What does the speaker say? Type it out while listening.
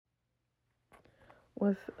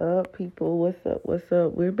What's up, people? What's up? What's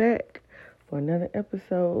up? We're back for another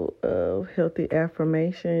episode of Healthy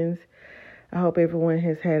Affirmations. I hope everyone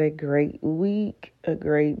has had a great week, a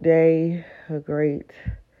great day, a great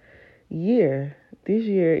year. This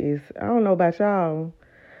year is, I don't know about y'all,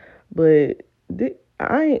 but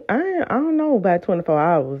I don't know about 24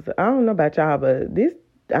 hours. I don't know about y'all, but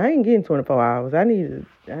I ain't getting 24 hours. I need to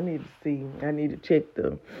see. I need to check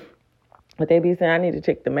but they be saying I need to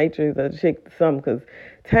check the matrix or check something because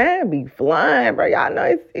time be flying, bro. Y'all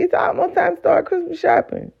know it's almost time to start Christmas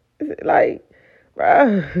shopping. It's like,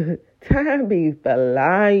 bro, time be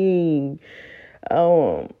flying.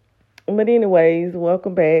 But anyways,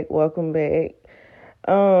 welcome back. I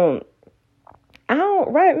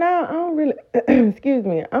don't really, excuse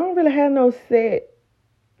me, I don't really have no set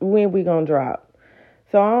when we gonna drop.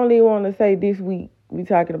 So I only want to say this week we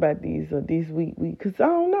talking about these or this week because I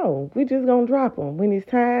don't know. We just gonna drop them when it's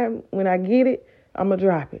time. When I get it, I'm gonna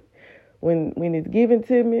drop it. When it's given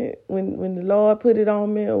to me, when the Lord put it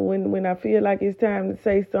on me, or when I feel like it's time to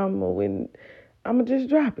say something, or when I'm gonna just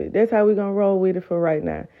drop it. That's how we gonna roll with it for right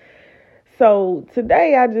now. So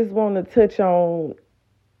today I just want to touch on,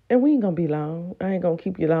 and we ain't gonna be long. I ain't gonna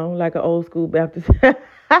keep you long like an old school Baptist.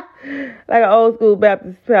 Like an old school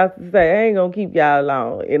Baptist pastor say, I ain't gonna keep y'all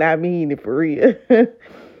long, and I mean it for real.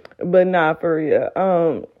 But not for real.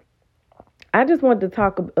 I just want to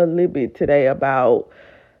talk a little bit today about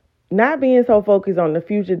not being so focused on the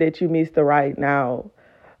future that you miss the right now.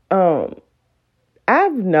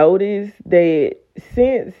 I've noticed that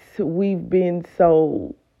since we've been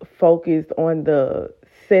so focused on the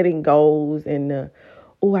setting goals and I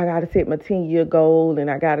got to set my 10-year goal and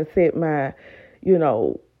I got to set my,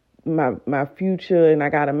 my future, and I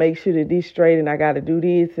got to make sure that this straight, and I got to do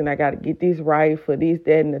this, and I got to get this right for this,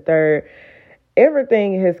 that, and the third.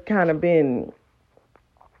 Everything has kind of been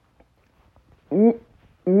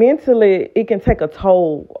mentally, it can take a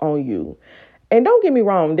toll on you. And don't get me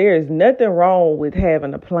wrong, there is nothing wrong with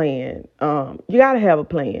having a plan. You got to have a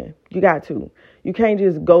plan. You got to. You can't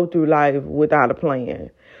just go through life without a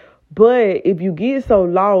plan. But if you get so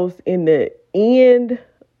lost in the end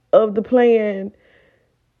of the plan,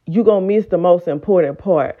 you're going to miss the most important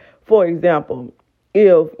part. For example,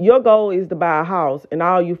 if your goal is to buy a house and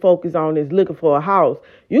all you focus on is looking for a house,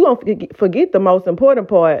 you're going to forget the most important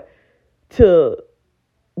part that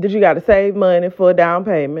you got to save money for a down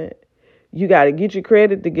payment. You got to get your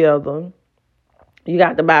credit together. You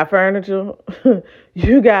got to buy furniture.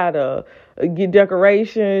 You got to get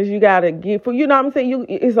decorations. You got to get food. You know what I'm saying?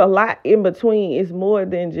 It's a lot in between. It's more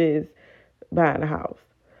than just buying a house.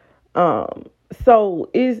 So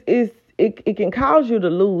it can cause you to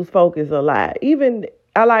lose focus a lot. Even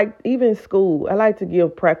school. I like to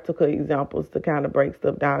give practical examples to kind of break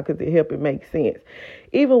stuff down because it helps it make sense.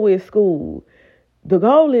 Even with school, the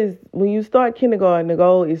goal is when you start kindergarten, the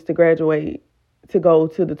goal is to graduate to go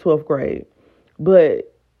to the 12th grade.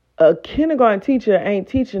 But a kindergarten teacher ain't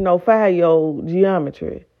teaching no 5-year-old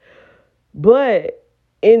geometry. But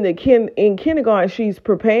in kindergarten, she's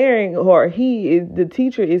preparing, the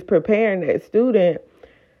teacher is preparing that student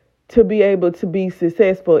to be able to be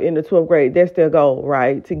successful in the 12th grade. That's their goal,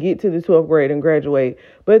 right? To get to the 12th grade and graduate.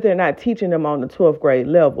 But they're not teaching them on the 12th grade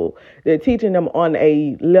level. They're teaching them on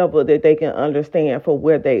a level that they can understand for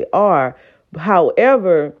where they are.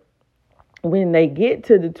 However, when they get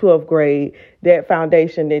to the 12th grade, that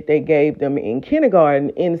foundation that they gave them in kindergarten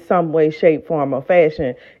in some way, shape, form, or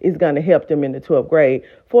fashion is going to help them in the 12th grade.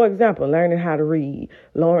 For example, learning how to read,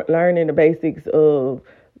 learning the basics of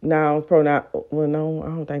nouns, pronouns. Well, no, I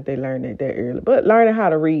don't think they learn that early. But learning how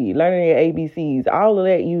to read, learning your ABCs, all of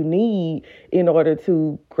that you need in order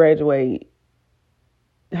to graduate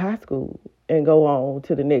high school and go on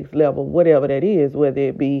to the next level, whatever that is, whether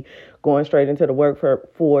it be going straight into the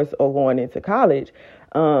workforce or going into college.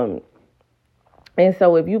 And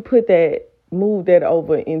so if you move that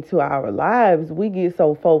over into our lives, we get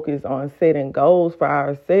so focused on setting goals for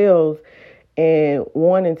ourselves and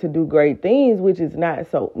wanting to do great things, which is not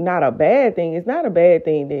a bad thing. It's not a bad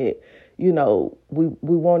thing that, we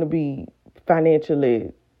want to be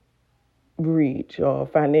financially rich or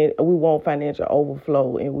we want financial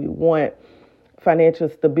overflow, and we want financial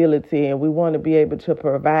stability, and we want to be able to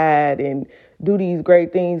provide and do these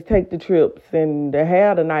great things, take the trips and to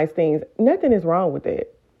have the nice things. Nothing is wrong with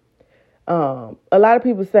that. A lot of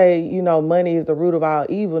people say, money is the root of all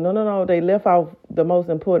evil. No. They left off the most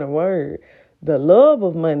important word. The love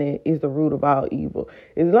of money is the root of all evil.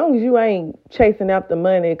 As long as you ain't chasing after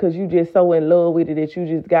money because you just so in love with it that you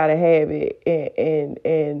just got to have it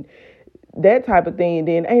and that type of thing,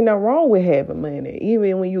 then ain't nothing wrong with having money.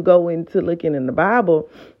 Even when you go into looking in the Bible,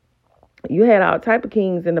 You had all type of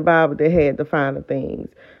kings in the Bible that had the finer things.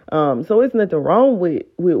 So it's nothing wrong with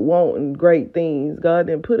wanting great things. God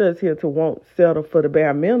didn't put us here to settle for the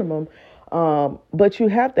bare minimum. But you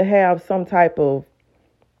have to have some type of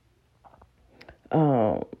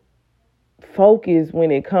focus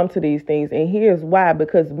when it comes to these things. And here's why.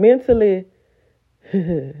 Because mentally,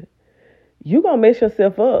 you're going to mess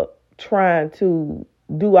yourself up trying to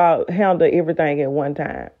handle everything at one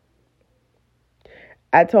time.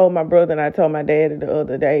 I told my brother and I told my dad the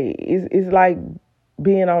other day, it's like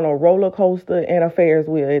being on a roller coaster and a Ferris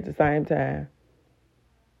wheel at the same time.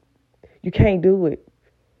 You can't do it.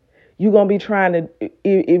 You're going to be trying to,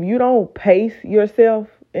 if you don't pace yourself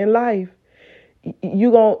in life,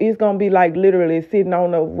 it's going to be like literally sitting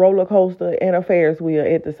on a roller coaster and a Ferris wheel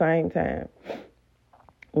at the same time.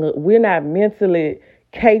 Look, we're not mentally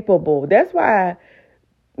capable. That's why,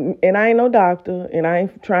 and I ain't no doctor, and I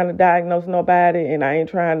ain't trying to diagnose nobody, and I ain't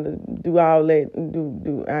trying to do all that.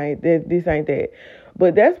 This ain't that.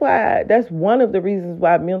 But that's one of the reasons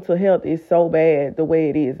why mental health is so bad the way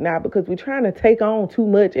it is now, because we're trying to take on too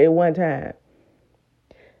much at one time.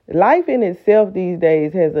 Life in itself these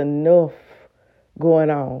days has enough going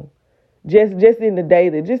on. Just in the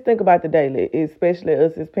daily. Just think about the daily, especially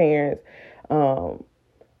us as parents.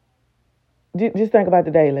 Just think about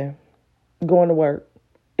the daily. Going to work.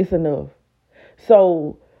 It's enough.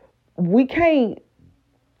 So you can't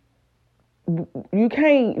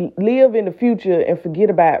live in the future and forget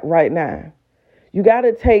about right now. You got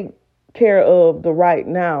to take care of the right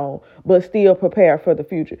now, but still prepare for the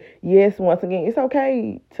future. Yes, once again, it's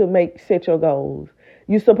okay to set your goals.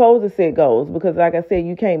 You're supposed to set goals because, like I said,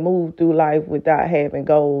 you can't move through life without having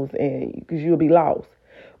goals, and because you'll be lost.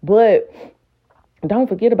 But don't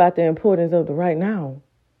forget about the importance of the right now,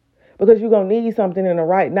 because you're going to need something in the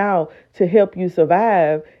right now to help you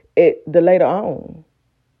survive at the later on.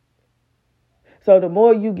 So the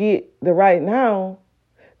more you get the right now,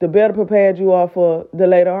 the better prepared you are for the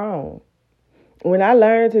later on. When I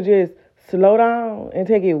learned to just slow down and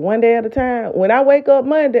take it one day at a time, when I wake up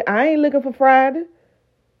Monday, I ain't looking for Friday.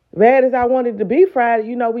 Bad as I wanted to be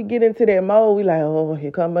Friday, we get into that mode. We like, oh,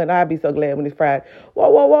 here come Monday. I'll be so glad when it's Friday.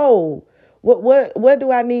 Whoa. What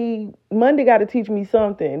do I need? Monday got to teach me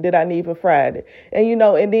something that I need for Friday. And,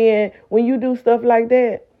 and then when you do stuff like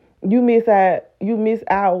that, you miss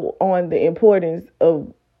out on the importance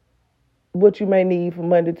of what you may need for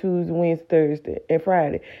Monday, Tuesday, Wednesday, Thursday, and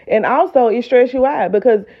Friday. And also, it stress you out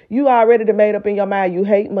because you already made up in your mind you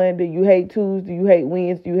hate Monday, you hate Tuesday, you hate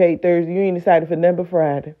Wednesday, you hate Thursday. You ain't decided for nothing but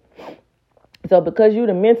Friday. So because you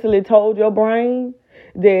done mentally told your brain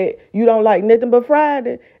that you don't like nothing but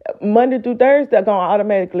Friday, Monday through Thursday are going to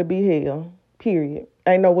automatically be hell, period.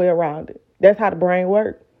 Ain't no way around it. That's how the brain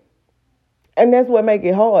works. And that's what make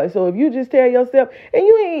it hard. So if you just tell yourself, and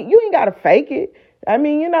you ain't got to fake it. I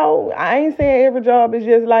mean, I ain't saying every job is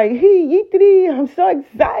just like, I'm so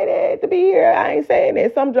excited to be here. I ain't saying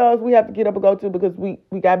that. Some jobs we have to get up and go to because we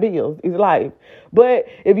got bills. It's life. But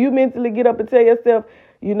if you mentally get up and tell yourself,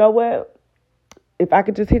 you know what? If I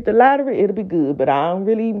could just hit the lottery, it'll be good. But I don't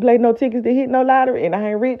really play no tickets to hit no lottery, and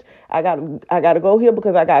I ain't rich. I gotta go here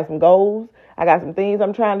because I got some goals. I got some things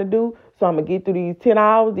I'm trying to do. So I'm going to get through these 10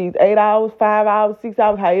 hours, these 8 hours, 5 hours, 6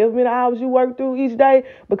 hours, however many hours you work through each day,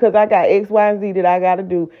 because I got X, Y, and Z that I got to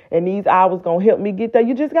do. And these hours going to help me get there.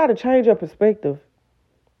 You just got to change your perspective.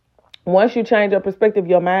 Once you change your perspective,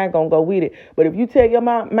 your mind going to go with it. But if you tell your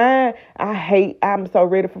mind, I'm so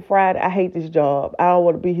ready for Friday. I hate this job. I don't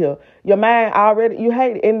want to be here. Your mind already, you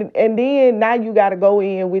hate it. And then now you got to go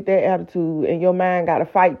in with that attitude, and your mind got to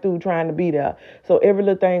fight through trying to be there. So every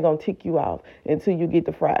little thing going to tick you off until you get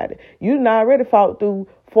to Friday. You done already fought through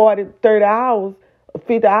 40, 30 hours,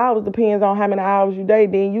 50 hours, depends on how many hours you day.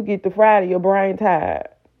 Then you get to Friday, your brain tired.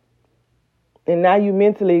 And now you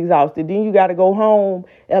mentally exhausted. Then you got to go home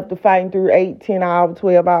after fighting through 8, 10 hours,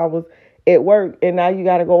 12 hours at work. And now you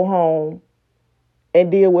got to go home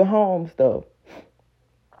and deal with home stuff.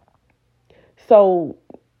 So,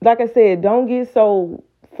 like I said, don't get so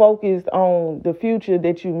focused on the future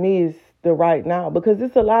that you miss the right now. Because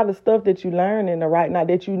it's a lot of stuff that you learn in the right now,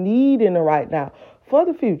 that you need in the right now for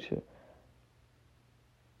the future.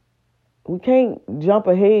 We can't jump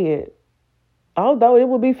ahead. Although it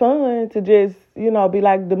would be fun to just, be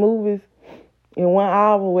like the movies in 1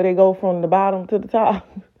 hour where they go from the bottom to the top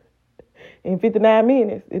in 59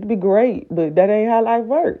 minutes. It'd be great, but that ain't how life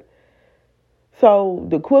works. So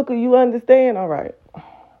the quicker you understand, all right,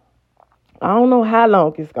 I don't know how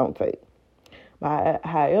long it's going to take. But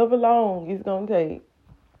however long it's going to take,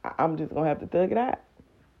 I'm just going to have to thug it out.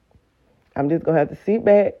 I'm just going to have to sit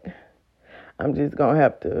back. I'm just going to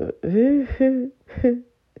have to...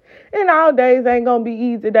 And all days ain't gonna be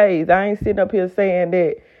easy days. I ain't sitting up here saying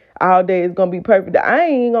that all days gonna be perfect. I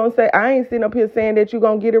ain't sitting up here saying that you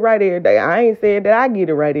gonna get it right every day. I ain't saying that I get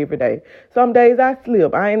it right every day. Some days I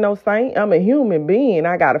slip. I ain't no saint. I'm a human being.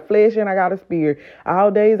 I got a flesh and I got a spirit.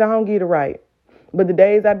 All days I don't get it right. But the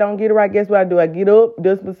days I don't get it right, guess what I do? I get up,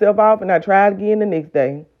 dust myself off, and I try it again the next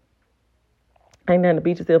day. Ain't nothing to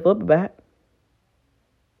beat yourself up about.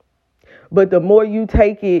 But the more you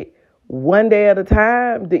take it one day at a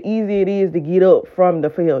time, the easier it is to get up from the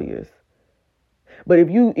failures. But if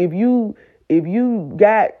you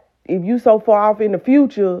so far off in the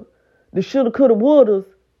future, the shoulda, coulda, wouldas,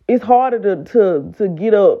 it's harder to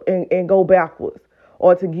get up and go backwards,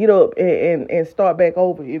 or to get up and start back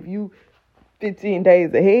over. If you 15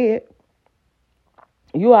 days ahead,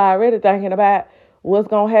 you already thinking about what's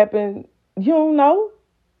gonna happen. You don't know.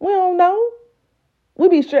 We don't know. We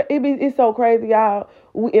be stressed. It's so crazy, y'all.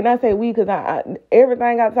 And I say we because I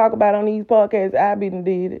everything I talk about on these podcasts, I done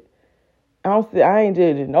did it. I ain't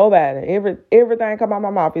judging nobody. Everything come out my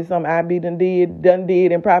mouth is something I done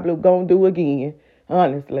did, and probably gonna do again.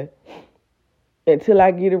 Honestly, until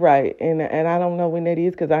I get it right, and I don't know when that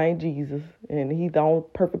is because I ain't Jesus, and He's the only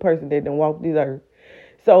perfect person that done walk this earth.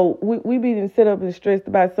 So we be done sit up and stressed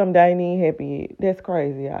about something that I ain't even happy yet. That's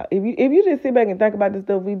crazy, y'all. If you just sit back and think about the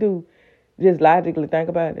stuff we do, just logically think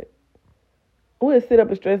about it, we'll sit up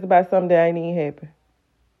and stress about something that ain't even happy.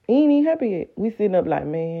 Ain't even happy yet. We sitting up like,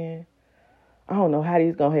 man, I don't know how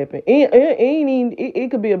this gonna happen.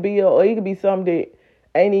 It could be a bill, or it could be something that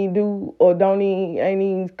ain't even do or ain't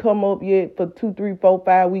even come up yet for 2, 3, 4,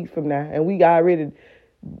 5 weeks from now, and we already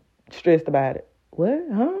stressed about it. What?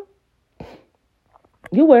 Huh?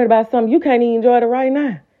 You worried about something you can't even enjoy it right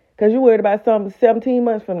now because you worried about something 17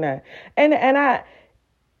 months from now, and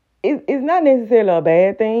it's not necessarily a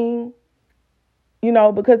bad thing,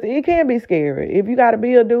 because it can be scary. If you got a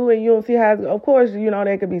bill due and you don't see how, of course,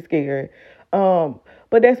 that could be scary.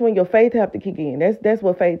 But that's when your faith have to kick in. That's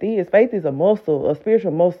what faith is. Faith is a muscle, a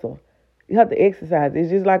spiritual muscle. You have to exercise. It's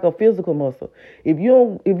just like a physical muscle. If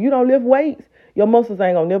you don't lift weights, your muscles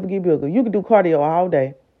ain't gonna never get bigger. You can do cardio all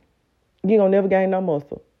day. You ain't gonna never gain no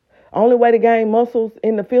muscle. Only way to gain muscles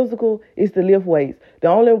in the physical is to lift weights. The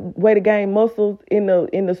only way to gain muscles in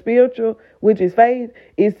the spiritual, which is faith,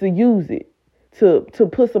 is to use it, to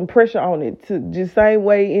put some pressure on it, to just same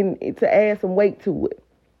way to add some weight to it.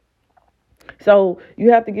 So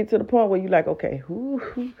you have to get to the point where you're like, okay,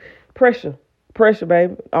 pressure,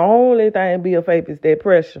 baby. The only thing be a faith is that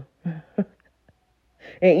pressure.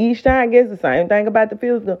 And each time, I guess the same thing about the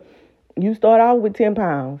physical. You start off with 10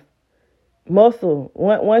 pounds. Muscle,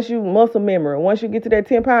 once you muscle memory, once you get to that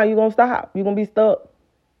 10 pounds, you're going to stop. You're going to be stuck.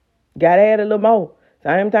 Got to add a little more.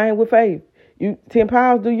 Same thing with faith. 10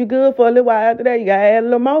 pounds do you good for a little while. After that, you got to add a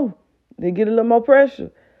little more. They get a little more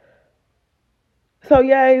pressure. So,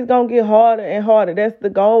 yeah, it's going to get harder and harder. That's the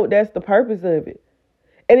goal. That's the purpose of it.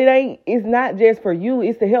 And it's not just for you.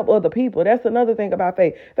 It's to help other people. That's another thing about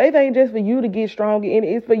faith. Faith ain't just for you to get stronger. And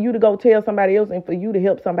it's for you to go tell somebody else and for you to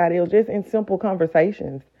help somebody else just in simple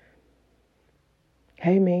conversations.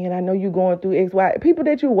 Hey, man, I know you're going through X, Y. People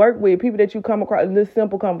that you work with, people that you come across, little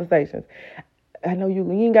simple conversations. I know you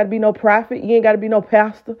ain't got to be no prophet. You ain't got to be no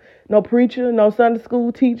pastor, no preacher, no Sunday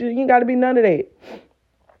school teacher. You ain't got to be none of that.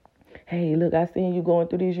 Hey, look, I seen you going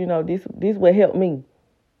through this. This will help me.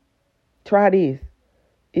 Try this.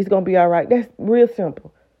 It's going to be all right. That's real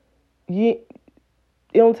simple. It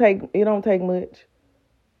don't take much.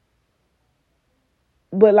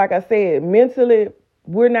 But like I said, mentally,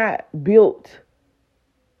 we're not built.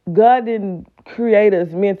 God didn't create us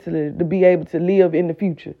mentally to be able to live in the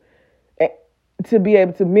future, to be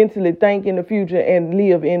able to mentally think in the future and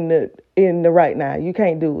live in the right now. You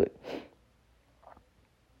can't do it.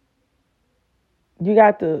 You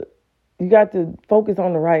got to focus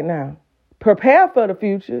on the right now. Prepare for the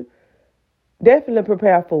future. Definitely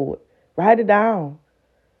prepare for it. Write it down.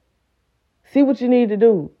 See what you need to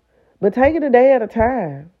do. But take it a day at a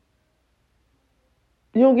time.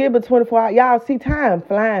 You don't get but 24 hours. Y'all see time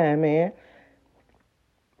flying, man.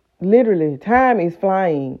 Literally, time is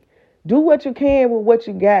flying. Do what you can with what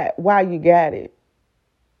you got while you got it.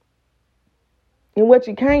 And what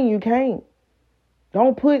you can't.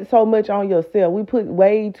 Don't put so much on yourself. We put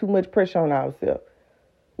way too much pressure on ourselves.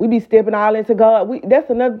 We be stepping all into God. That's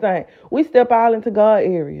another thing. We step all into God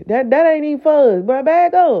area. That ain't even for us. But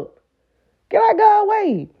back up. Get out God's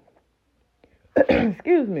way.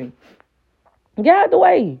 Excuse me. Get out the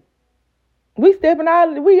way.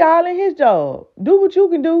 We all in His job. Do what you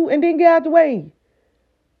can do and then get out the way.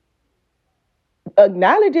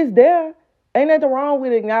 Acknowledge it's there. Ain't nothing wrong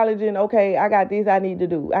with acknowledging, okay, I got this I need to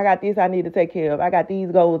do. I got this I need to take care of. I got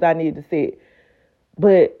these goals I need to set.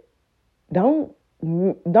 But don't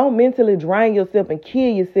mentally drain yourself and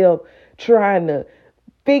kill yourself trying to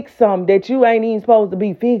fix something that you ain't even supposed to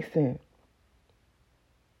be fixing.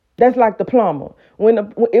 That's like the plumber.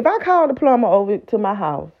 If I call the plumber over to my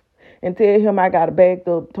house and tell him I got a backed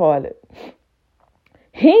up toilet,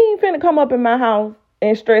 he ain't finna come up in my house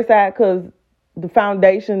and stress out because the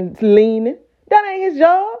foundation's leaning. That ain't his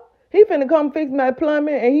job. He finna come fix my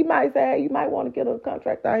plumbing, and he might say, hey, you might want to get a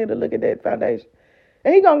contractor out here to look at that foundation.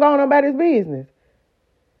 And he gonna go on about his business.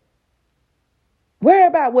 Worry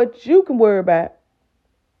about what you can worry about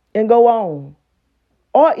and go on.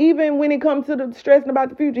 Or even when it comes to the stressing about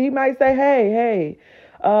the future, he might say, hey,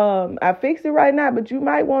 I fixed it right now, but you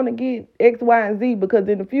might want to get X, Y, and Z because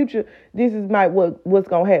in the future, this is what's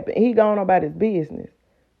going to happen. He going on about his business.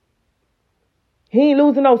 He ain't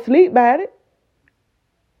losing no sleep about it.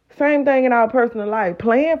 Same thing in our personal life.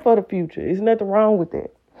 Plan for the future. There's nothing wrong with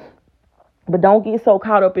that. But don't get so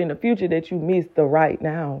caught up in the future that you miss the right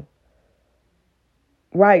now.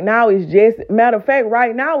 Right now is just, matter of fact,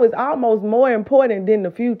 right now is almost more important than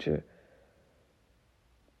the future.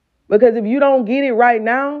 Because if you don't get it right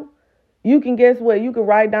now, you can, guess what? You can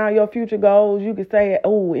write down your future goals. You can say,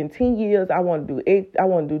 oh, in 10 years, I want to do X. I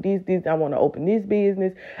want to do this. I want to open this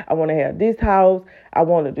business. I want to have this house. I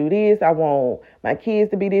want to do this. I want my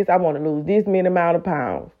kids to be this. I want to lose this many amount of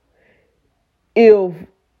pounds. If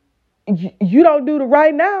you don't do the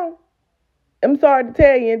right now, I'm sorry to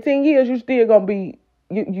tell you, in 10 years, you still going to be,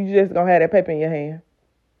 you just going to have that paper in your hand.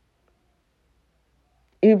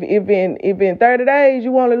 If in 30 days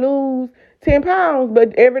you want to lose 10 pounds,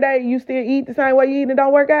 but every day you still eat the same way you eat and it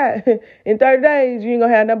don't work out, in 30 days you ain't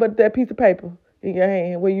going to have nothing but that piece of paper in your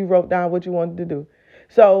hand where you wrote down what you wanted to do.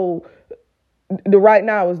 So the right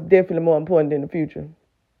now is definitely more important than the future.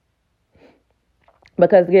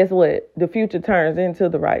 Because guess what? The future turns into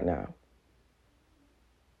the right now.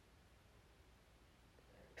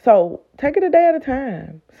 So take it a day at a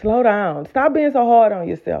time. Slow down. Stop being so hard on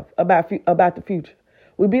yourself about the future.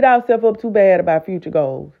 We beat ourselves up too bad about future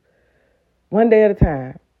goals. One day at a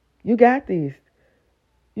time. You got this.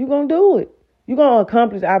 You're going to do it. You're going to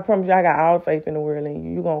accomplish it. I promise you, I got all the faith in the world in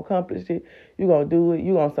you. You're going to accomplish it. You're going to do it.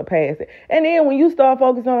 You're going to surpass it. And then when you start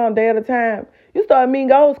focusing on a day at a time, you start meeting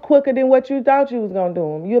goals quicker than what you thought you was going to do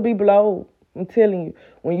them. You'll be blown. I'm telling you.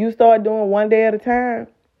 When you start doing one day at a time,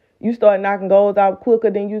 you start knocking goals out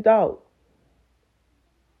quicker than you thought.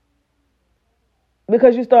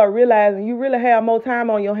 Because you start realizing you really have more time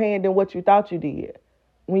on your hand than what you thought you did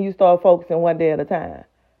when you start focusing one day at a time.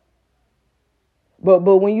 But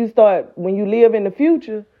when you live in the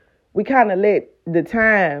future, we kind of let the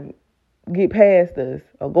time get past us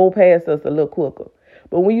or go past us a little quicker.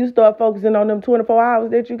 But when you start focusing on them 24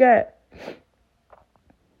 hours that you got,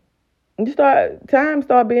 time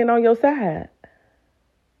start being on your side.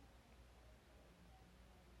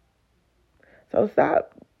 So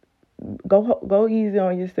stop. Go easy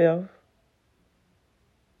on yourself.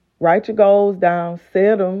 Write your goals down.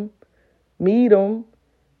 Set them. Meet them.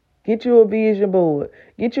 Get you a vision board.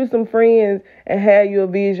 Get you some friends and have you a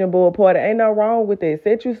vision board party. Ain't no wrong with that.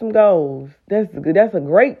 Set you some goals. That's a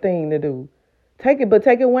great thing to do. Take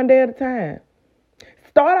it one day at a time.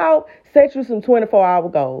 Start out, set you some 24-hour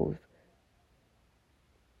goals.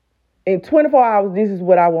 In 24 hours, this is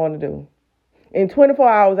what I want to do. In 24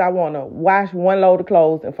 hours, I want to wash one load of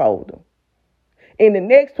clothes and fold them. In the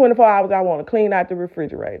next 24 hours, I want to clean out the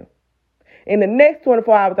refrigerator. In the next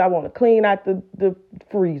 24 hours, I want to clean out the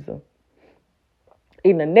freezer.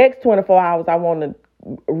 In the next 24 hours, I want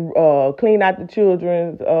to clean out the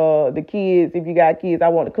children's, the kids. If you got kids, I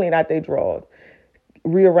want to clean out their drawers,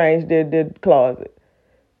 rearrange their closet.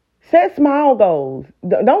 Set small goals.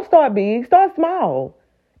 Don't start big. Start small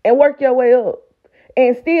and work your way up.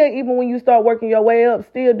 And still, even when you start working your way up,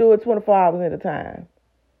 still do it 24 hours at a time.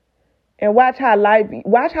 And watch how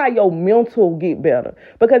your mental get better.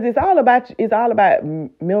 Because it's all about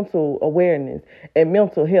mental awareness and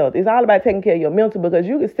mental health. It's all about taking care of your mental, because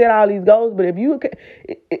you can set all these goals, but if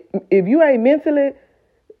you ain't mentally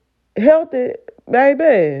healthy,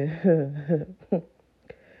 baby,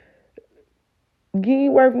 you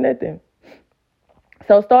ain't worth nothing.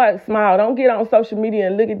 So start small. Don't get on social media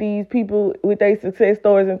and look at these people with their success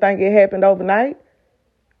stories and think it happened overnight.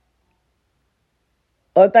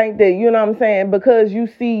 Or think that, you know what I'm saying, because you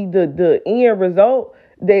see the end result,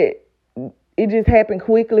 that it just happened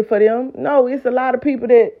quickly for them. No, it's a lot of people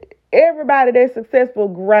everybody that's successful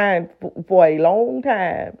grind for a long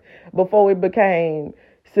time before they became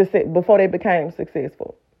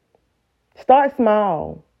successful. Start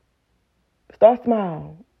small. Start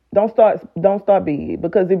small. Don't start big,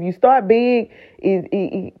 because if you start big,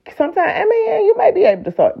 sometimes, I mean, you may be able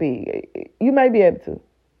to start big. You may be able to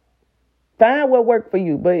find what worked for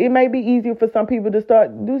you, but it may be easier for some people to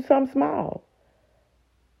do something small.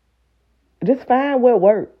 Just find what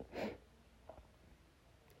worked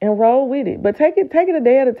and roll with it. But take it a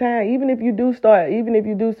day at a time. Even if you do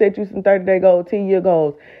set you some 30-day goals, 10-year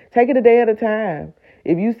goals, take it a day at a time.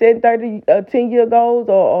 If you set 10-year goals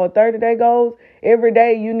or 30-day goals, every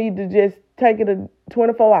day you need to just take it to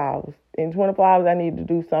 24 hours. In 24 hours, I need to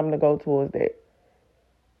do something to go towards that.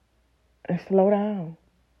 And slow down.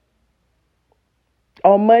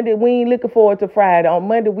 On Monday, we ain't looking forward to Friday. On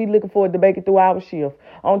Monday, we looking forward to make it through our shift.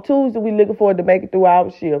 On Tuesday, we looking forward to make it through our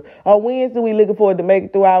shift. On Wednesday, we looking forward to make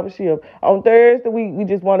it through our shift. On Thursday, we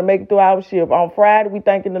just want to make it through our shift. On Friday, we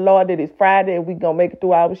thanking the Lord that it's Friday and we going to make it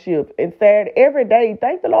through our shift. And Saturday, every day,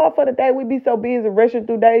 thank the Lord for the day. We be so busy rushing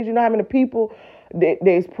through days. You know how many people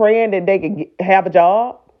that's praying that they can have a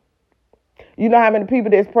job? You know how many people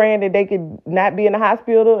that's praying that they could not be in the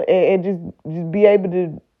hospital and just be able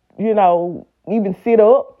to, even sit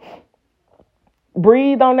up,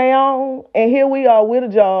 breathe on their own. And here we are with a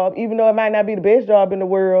job, even though it might not be the best job in the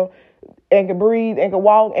world, and can breathe and can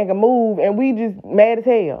walk and can move, and we just mad as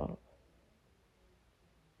hell.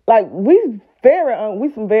 Like, we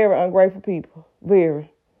some very ungrateful people.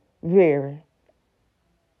 Very, very,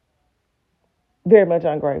 very much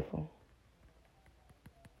ungrateful.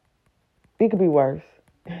 It could be worse.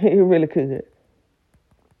 It really could.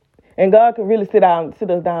 And God can really sit us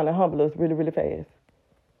down and humble us really, really fast.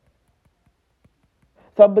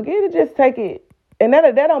 So begin to just take it. And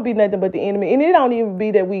that don't be nothing but the enemy. And it don't even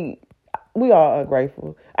be that we are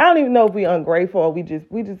ungrateful. I don't even know if we ungrateful or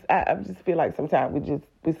I just feel like sometimes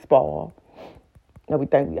we spoil. And we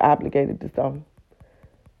think we obligated to something.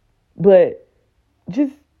 But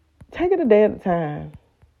just take it a day at a time.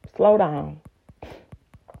 Slow down.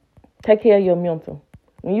 Take care of your mental.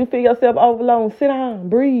 When you feel yourself overloaded, sit down,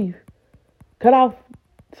 breathe. Cut off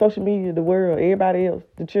social media, the world, everybody else,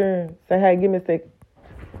 the churn. Say, hey, give me a second.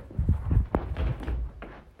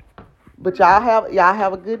 But y'all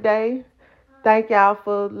have a good day. Thank y'all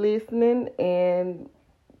for listening, and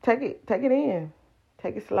take it in.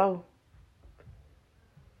 Take it slow.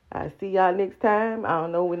 I'll see y'all next time. I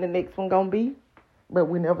don't know when the next one gonna be, but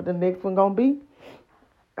whenever the next one gonna be,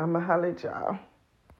 I'ma holler at y'all.